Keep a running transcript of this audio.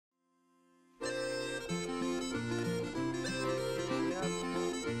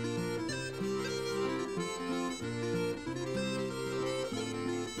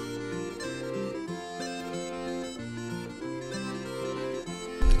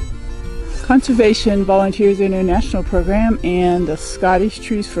Conservation Volunteers International Program and the Scottish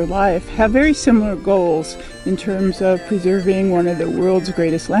Trees for Life have very similar goals in terms of preserving one of the world's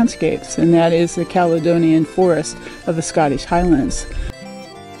greatest landscapes, and that is the Caledonian forest of the Scottish Highlands.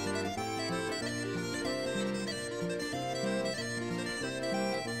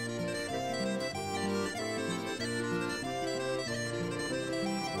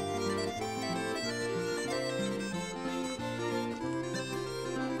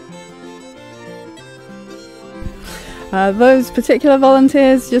 Those particular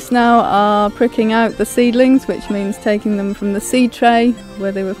volunteers just now are pricking out the seedlings, which means taking them from the seed tray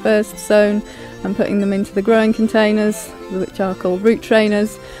where they were first sown and putting them into the growing containers, which are called root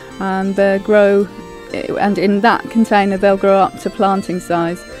trainers, and in that container they'll grow up to planting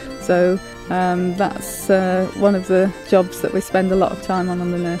size. So that's one of the jobs that we spend a lot of time on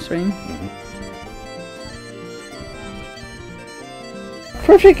the nursery.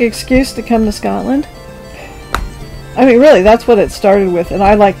 Perfect excuse to come to Scotland. I mean, really, that's what it started with, and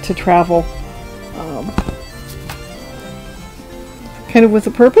I like to travel kind of with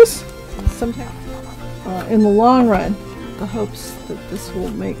a purpose. Sometimes, in the long run, the hopes that this will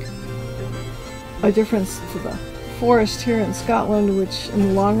make a difference to the forest here in Scotland, which in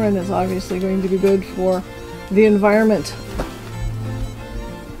the long run is obviously going to be good for the environment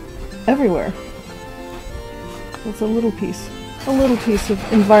everywhere. It's a little piece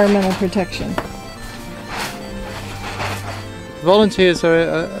of environmental protection. Volunteers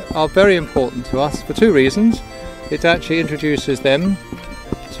are very important to us for two reasons. It actually introduces them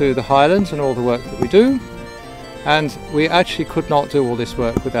to the Highlands and all the work that we do, and we actually could not do all this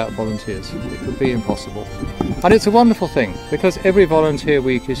work without volunteers. It would be impossible. And it's a wonderful thing because every volunteer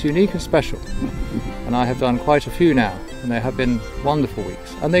week is unique and special, and I have done quite a few now, and they have been wonderful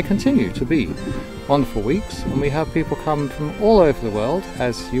weeks, and they continue to be wonderful weeks, and we have people come from all over the world,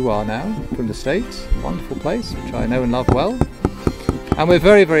 as you are now, from the States, a wonderful place which I know and love well. And we're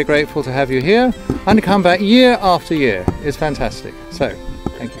very, very grateful to have you here, and to come back year after year is fantastic. So